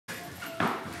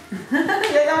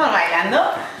Ya estamos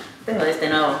bailando. Tengo este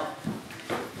nuevo.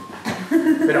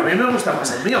 Pero a mí me gusta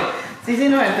más el mío. Sí,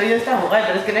 no, el tuyo está muy guay,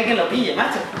 pero es que no hay quien lo pille,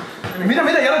 macho. Mira,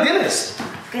 ya lo tienes.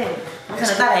 ¿Qué?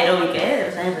 Se nota la aeróbica, de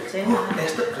los años de exceso.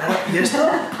 Esto, claro, y esto,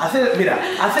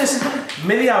 haces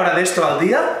media hora de esto al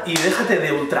día y déjate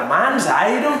de Ultramans,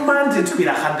 Ironmans,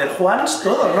 Inspira Hunter Juans,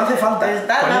 todo, no hace falta.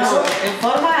 Está Con eso en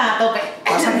forma a tope.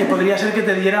 pasa que podría ser que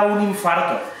te diera un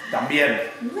infarto, también.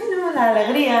 Bueno, la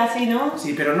alegría, sí, ¿no?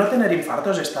 Sí, pero no tener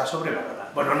infartos está sobrevalorado.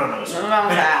 Bueno, no. No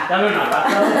vamos a... Dame un abrazo.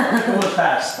 ¿Cómo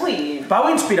estás? Muy bien. Pau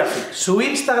Inspirafit, su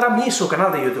Instagram y su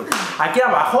canal de YouTube. Aquí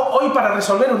abajo, hoy para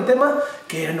resolver un tema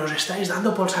que nos estáis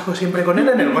dando por saco siempre con él,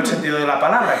 en el buen sentido de la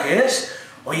palabra, que es,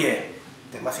 oye,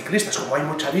 tema ciclistas, como hay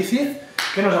mucha bici,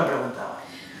 ¿qué nos han preguntado?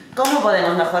 ¿Cómo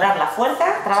podemos mejorar la fuerza?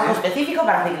 Trabajo específico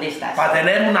para ciclistas. Para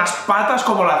tener unas patas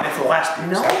como las de Zugasti.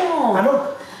 No. ¿Sabes? Ah,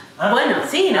 no. Bueno,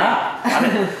 sí, ¿no?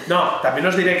 Vale. No, también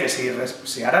os diré que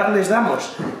si ahora les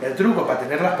damos el truco para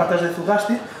tener las patas de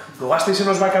Zugasti, Zugasti se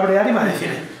nos va a cabrear y va a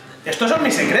decir, estos son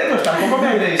mis secretos, tampoco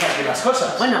me miréis aquí las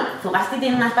cosas. Bueno, Zugasti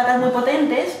tiene unas patas muy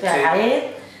potentes, pero a la vez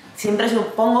siempre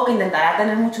supongo que intentará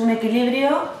tener mucho un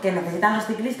equilibrio que necesitan los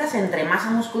ciclistas entre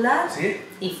masa muscular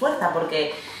y fuerza,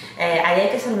 porque ahí hay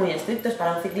que ser muy estrictos.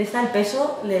 Para un ciclista el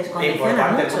peso les condiciona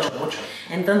mucho.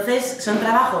 Entonces son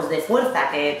trabajos de fuerza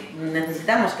que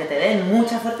necesitamos que te den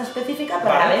mucha fuerza específica,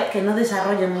 pero a la vez que no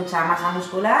desarrollen mucha masa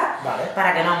muscular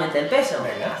para que no aumente el peso.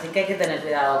 Así que hay que tener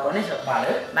cuidado con eso.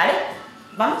 ¿Vale?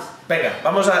 ¿Vamos? Venga,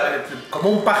 vamos a... como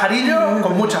un pajarillo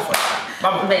con mucha fuerza.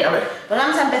 Vamos, venga, a ver. Pues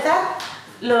vamos a empezar.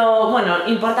 Lo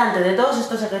importante de todos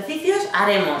estos ejercicios,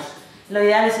 lo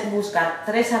ideal es buscar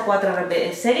 3 a 4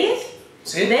 series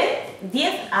de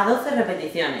 10 a 12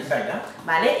 repeticiones. Venga.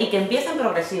 ¿Vale? Y que empiecen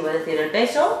progresivo, es decir, el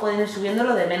peso pueden ir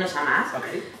subiéndolo de menos a más.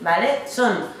 ¿Vale?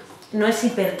 No es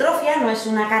hipertrofia, no es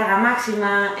una carga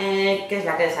máxima que es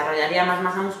la que desarrollaría más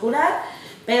masa muscular,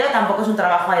 pero tampoco es un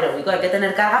trabajo aeróbico, hay que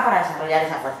tener carga para desarrollar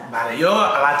esa fuerza. Vale, yo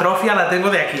a la atrofia la tengo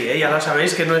de aquí, ya lo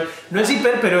sabéis que no es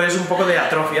hiper, pero es un poco de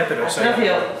atrofia, pero eso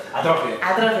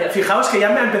Atrofio. Fijaos que ya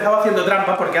me ha empezado haciendo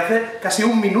trampa porque hace casi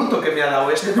un minuto que me ha dado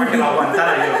para que lo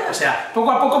aguantara yo. O sea,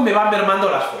 poco a poco me van mermando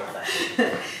las fuerzas.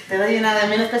 ¿Te doy una de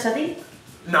menos peso a ti?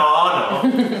 No.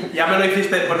 Ya me lo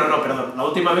hiciste... Bueno, no, perdón. La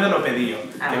última vez lo pedí yo,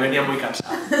 que venía muy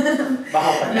cansado.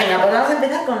 Vamos para allá. Venga, pues vamos a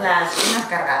empezar con unas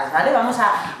cargadas, ¿vale? Vamos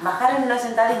a bajar en una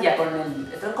sentadilla con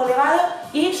el tronco elevado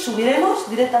y subiremos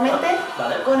directamente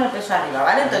con el peso arriba,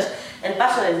 ¿vale? Entonces, el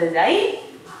paso es desde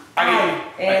ahí... Aquí.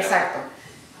 Exacto.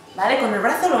 ¿Vale? Con el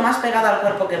brazo lo más pegado al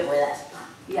cuerpo que puedas.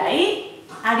 Y ahí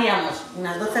haríamos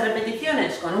unas 12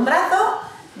 repeticiones con un brazo,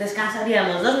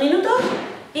 descansaríamos 2 minutos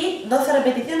y 12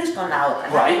 repeticiones con la otra,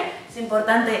 ¿vale? Es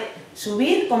importante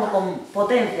subir como con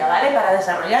potencia, ¿vale? Para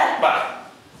desarrollar...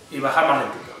 Y bajar más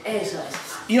lentito. Eso es.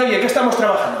 Y oye, ¿qué estamos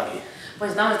trabajando aquí?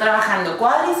 Pues estamos trabajando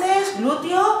cuádriceps,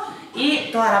 glúteo y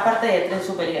toda la parte de tren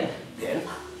superior. Bien.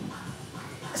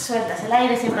 Sueltas el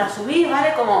aire siempre al subir,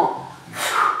 ¿vale? Como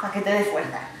para que te dé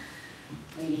fuerza.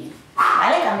 Muy bien.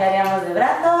 ¿Vale? Cambiaríamos de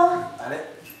brazo. Vale.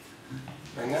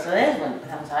 Venga. Eso es. Bueno,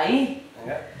 empezamos ahí.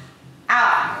 Venga.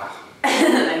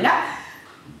 Venga.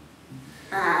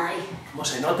 Ay. ¿Cómo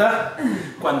se nota?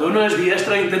 Cuando uno es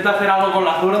diestro e intenta hacer algo con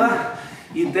la zurda,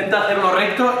 intenta hacerlo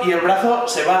recto y el brazo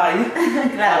se va ahí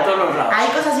a todos los lados. Hay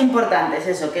cosas importantes,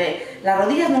 eso, que las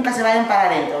rodillas nunca se vayan para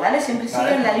adentro, ¿vale? Siempre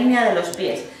siguen la línea de los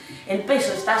pies. El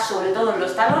peso está sobre todo en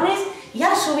los talones y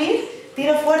al subir,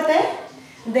 tiro fuerte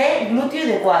de glúteo y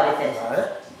de cuádriceps.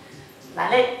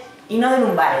 ¿Vale? Y no de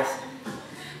lumbares.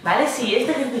 ¿Vale? Si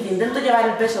este ejercicio intento llevar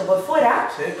el peso por fuera,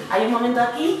 hay un momento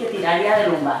aquí que tiraría de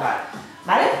lumbar.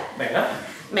 ¿Vale?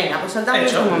 Venga, pues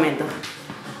soltamos un momento.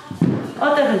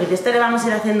 Otro ejercicio, este le vamos a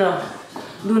ir haciendo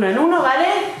de uno en uno, ¿vale?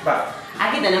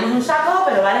 Aquí tenemos un saco,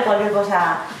 pero vale cualquier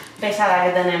cosa pesada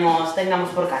que tengamos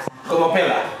por casa. ¿Como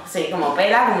pela? Sí, como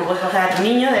pela, como puedes coger a tu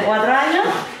niño de 4 años.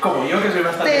 Como yo, que soy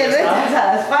bastante te pesado. echas a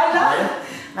la espalda,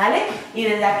 ¿vale? Y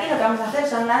desde aquí lo que vamos a hacer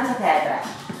son lanzas hacia detrás.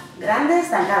 Grandes,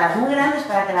 zancadas muy grandes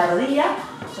para que la rodilla,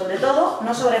 sobre todo,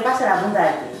 no sobrepase la punta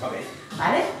del pie.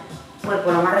 ¿Vale?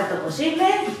 Cuerpo lo más recto posible.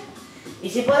 Y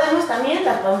si podemos también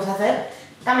las podemos hacer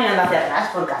caminando hacia atrás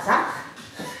por casa.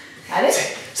 ¿Vale?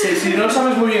 Si no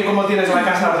sabes muy bien cómo tienes la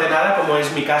casa ordenada, como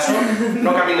es mi caso,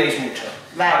 no caminéis mucho.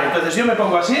 Vale, entonces yo me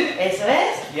pongo así. Eso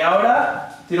es. Y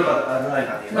ahora tiro para atrás, no hay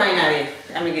nadie. No hay nadie,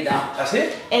 ya me he quitado. ¿Así?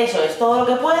 Eso es, todo lo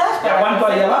que puedas. ¿Y aguanto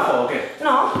ahí abajo o qué?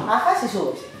 No, bajas y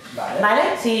subes. ¿Vale?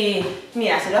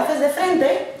 Mira, si lo haces de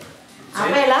frente, a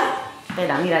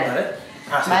pela, mira. ¿Vale?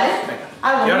 ¿Vale?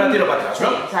 Venga. Y ahora tiro para atrás, ¿no?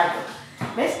 Sí, exacto.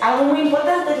 ¿Ves? Algo muy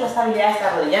importante es la estabilidad de esta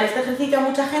rodilla. En este ejercicio a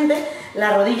mucha gente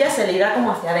la rodilla se le irá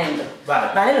como hacia adentro.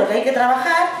 ¿Vale? Lo que hay que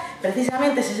trabajar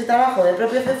precisamente es ese trabajo de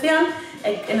propiocepción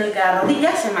en el que la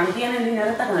rodilla se mantiene en línea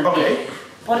recta con el pie.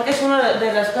 Porque es una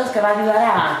de las cosas que va a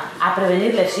ayudar a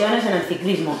prevenir lesiones en el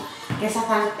ciclismo. Que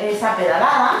esa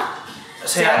pedalada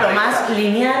sea lo más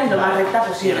lineal y lo más recta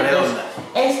posible. Entonces,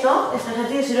 este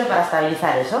ejercicio sirve para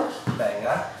estabilizar eso.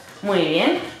 Venga. Muy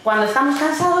bien. Cuando estamos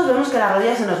cansados vemos que la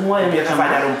rodilla se nos mueve. Empieza a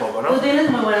fallar un poco, ¿no? Tú tienes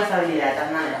muy buena estabilidad de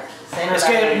todas maneras. Es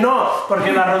que no,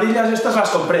 porque las rodillas estas las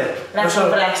compré.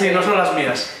 Sí, no son las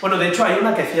mías. Bueno, de hecho hay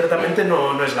una que ciertamente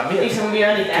no es la mía. Y son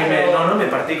biónicas. Me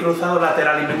partí cruzado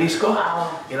lateral y menisco. Wow.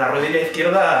 Y la rodilla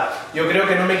izquierda yo creo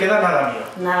que no me queda nada mío.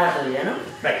 Nada tuyo, ¿no?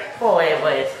 Venga.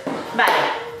 Pues. Vale.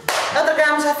 Lo otro que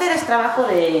vamos a hacer es trabajo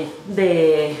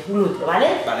de glúteo,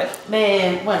 ¿vale?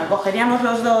 Vale. Bueno, cogeríamos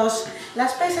los dos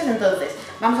las pesas, entonces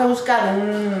vamos a buscar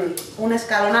un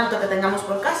escalón alto que tengamos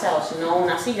por casa o si no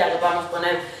una silla que podamos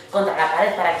poner contra la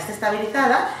pared para que esté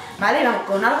estabilizada, ¿vale? Y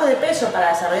con algo de peso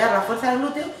para desarrollar la fuerza del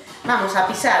glúteo, vamos a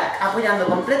pisar apoyando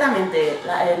completamente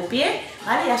el pie,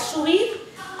 ¿vale? Y a subir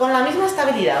con la misma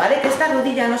estabilidad, ¿vale? Que esta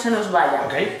rodilla no se nos vaya.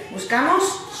 Buscamos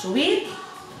subir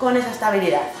con esa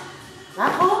estabilidad.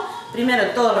 Bajo, primero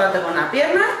todo el rato con la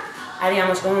pierna,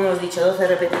 haríamos como hemos dicho 12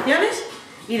 repeticiones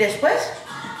y después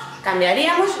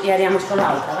cambiaríamos y haríamos con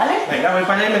la otra, ¿vale? Venga, voy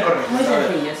para allá y me corrijo. Muy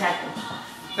sencillo, exacto.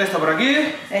 Esto por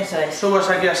aquí. Eso es. Subes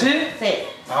aquí así. Sí.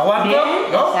 Aguanto,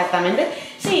 bien, ¿no? Exactamente.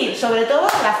 Sí, sobre todo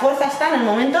la fuerza está en el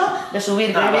momento de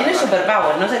subir, que viene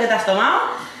superpower. No sé qué te has tomado.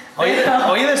 Hoy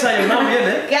he desayunado bien,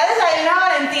 ¿eh? ¿Qué ha desayunado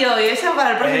Valentín hoy? Eso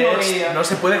para el próximo vídeo. No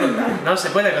se puede contar, no se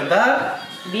puede contar.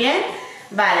 Bien.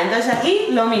 Vale, entonces aquí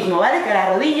lo mismo, ¿vale? Que la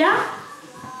rodilla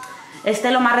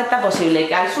esté lo más recta posible.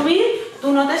 Que al subir,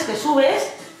 tú notes que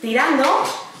subes tirando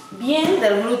bien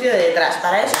del glúteo de detrás.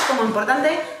 Para eso es como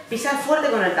importante pisar fuerte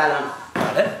con el talón.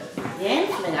 Vale. Bien,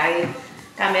 venga, ahí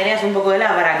cambiarías un poco de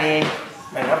lado para que...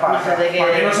 Venga, para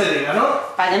que no se diga, ¿no?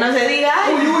 Para que no se diga...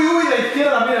 Uy, la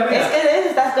izquierda, mira. Es que ves,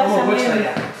 estas cosas también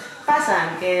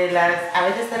pasan, que a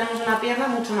veces tenemos una pierna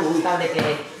mucho más estable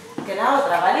que la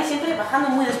otra, ¿vale? Y siempre bajando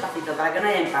muy despacito para que no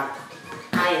haya impacto.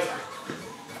 Ahí está.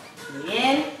 Muy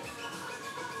bien.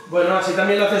 Bueno, así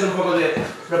también lo haces un poco de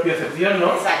propiocepción,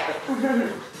 ¿no? Exacto.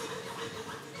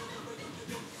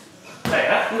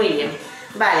 Venga. Muy bien.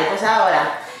 Vale, pues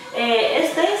ahora,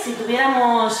 si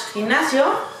tuviéramos gimnasio,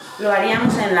 lo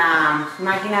haríamos en la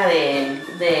máquina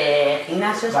de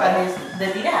gimnasio, vale, de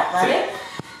tirar, ¿vale?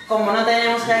 Sí. Como no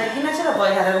tenemos gimnasio, lo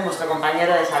podéis hacer con vuestro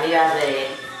compañero de salidas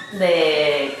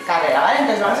de carrera, ¿vale?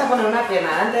 Entonces vamos a poner una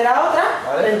pierna delante de la otra,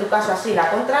 ¿vale? Pero en tu caso así, la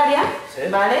contraria, ¿sí?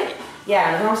 ¿Vale? Y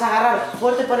ahora nos vamos a agarrar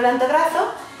fuerte por el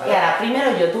antebrazo, ¿vale? Y ahora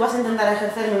primero tú vas a intentar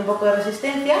ejercerme un poco de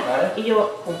resistencia, ¿vale? Y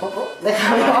yo un poco,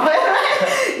 déjame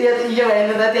moverme, y yo voy a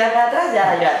intentar tirar para atrás y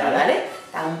ahora yo atrás, ¿vale?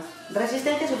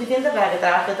 Resistencia suficiente para que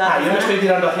trabaje toda la zona. Yo me estoy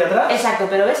tirando hacia atrás. Exacto,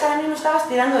 pero ves, ahora mismo estabas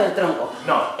tirando del tronco.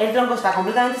 No. El tronco está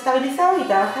completamente estabilizado y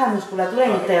trabaja la musculatura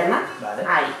interna. Vale.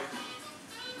 Ahí.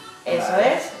 Eso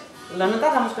es. ¿Lo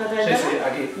notas la musculatura interna? Sí,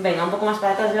 aquí. Venga, un poco más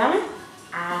para atrás, llévame.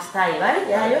 Hasta ahí, ¿vale?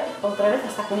 Y ahora yo, otra vez,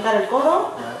 hasta juntar el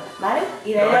codo, ¿vale?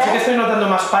 Y de ahí sí que estoy notando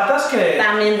más patas que...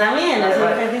 También, es un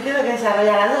ejercicio que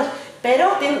desarrolla las dos.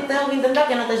 Pero tengo que intentar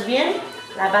que notes bien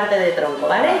la parte de tronco,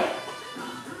 ¿vale?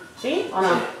 ¿Sí o no?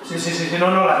 Sí,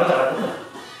 no, la nota.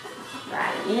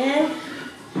 Vale, bien.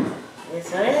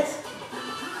 Eso es.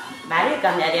 Vale,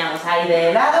 cambiaríamos ahí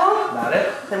de lado. Vale.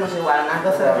 Hacemos igual, unas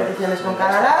 12 repeticiones con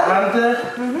cada lado. Adelante.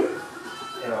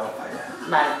 Y vamos para allá.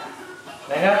 Vale.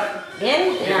 Venga.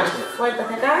 Bien, tiramos fuerte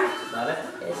hacia acá. Vale.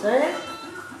 Eso es.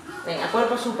 Venga,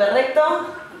 cuerpo súper recto.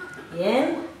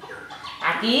 Bien.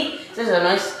 Aquí, eso no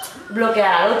es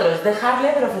bloquear al otro, es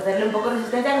dejarle, pero ofrecerle un poco de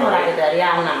resistencia como la que te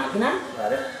daría una máquina.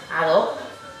 Vale. Hago.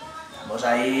 Estamos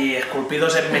ahí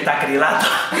esculpidos en metacrilato.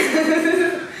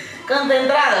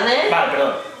 Concentrado, ¿eh? Vale,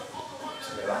 perdón.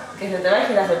 Se me va. Que se te va y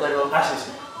giras el cuerpo.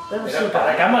 Sí. Pero para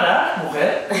la cámara,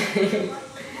 mujer.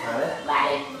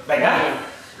 Vale. Venga.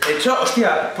 De hecho,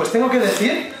 hostia, pues tengo que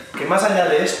decir que más allá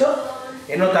de esto,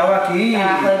 he notado aquí...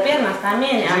 Trabajo de piernas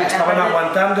también. Sí, estaban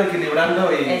aguantando,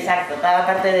 equilibrando y... Exacto, toda la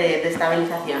parte de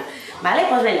estabilización. Vale,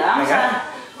 pues venga, vamos a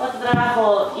otro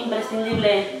trabajo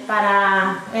imprescindible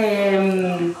para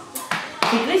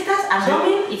ciclistas,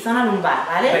 abdomen y zona lumbar,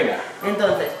 ¿vale? Venga.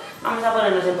 Entonces, vamos a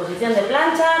ponernos en posición de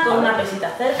plancha con una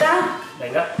pesita cerca.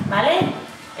 Venga. ¿Vale?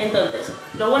 Entonces,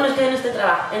 lo bueno es que en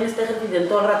este ejercicio en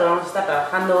todo el rato vamos a estar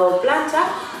trabajando plancha,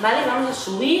 ¿vale? Vamos a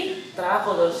subir,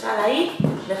 trabajo dorsal ahí,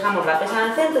 dejamos la pesa en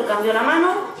el centro, cambio la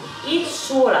mano y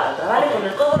subo la otra, ¿vale? Con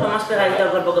el codo lo más pegadito al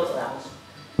cuerpo que podamos.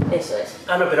 Eso es.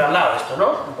 Ah, no, pero al lado esto, ¿no?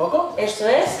 ¿Un poco? Eso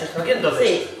es. ¿Esto aquí entonces?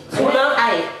 Sí. Una.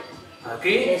 Ahí.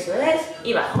 Aquí. Eso es.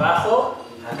 Y bajo. Bajo.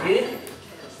 Aquí.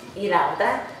 Y la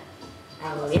otra.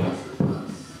 Ahí, muy bien.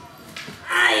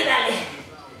 Ahí, dale.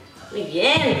 Muy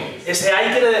bien. Ese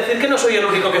ahí quiere decir que no soy el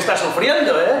único que está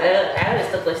sufriendo, ¿eh? Claro,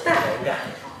 esto cuesta. Venga.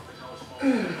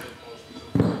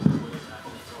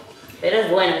 Pero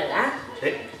es bueno, ¿verdad?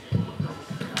 Sí.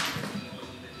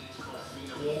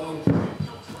 Bien.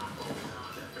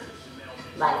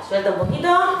 Vale, suelta un poquito.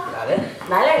 Vale.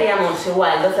 Vale, haríamos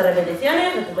igual 12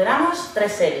 repeticiones, recuperamos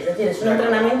 3 series. Es decir, es un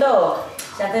entrenamiento,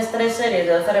 si haces 3 series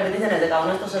de 12 repeticiones de cada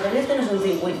uno de estos ejercicios, tienes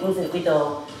un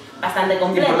circuito bastante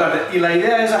completo. Importante. ¿Y la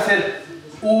idea es hacer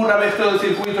una vez todo el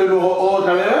circuito y luego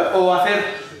otra vez? ¿O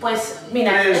hacer...? Pues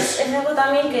mira, es algo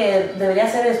también que debería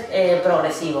ser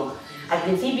progresivo. Al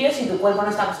principio, si tu cuerpo no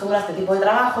está acostumbrado a este tipo de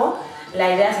trabajo, la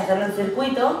idea es hacerlo en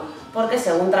circuito, porque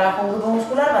según trabaja un grupo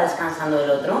muscular va descansando el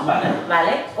otro.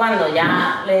 Vale. Cuando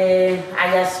ya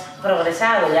hayas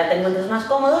progresado, ya te encuentres más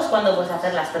cómodos, cuando puedes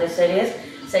hacer las 3 series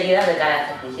seguidas de cada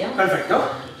ejercicio. Perfecto.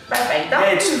 Perfecto.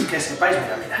 Que sepáis,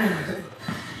 mira.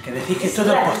 Que decís que esto es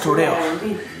el postureo.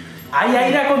 Hay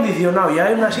aire acondicionado y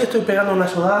aún así estoy pegando una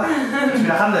sudada.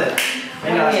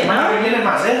 Venga, la semana que viene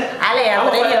más, ¿eh? Ale, a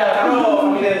por ello.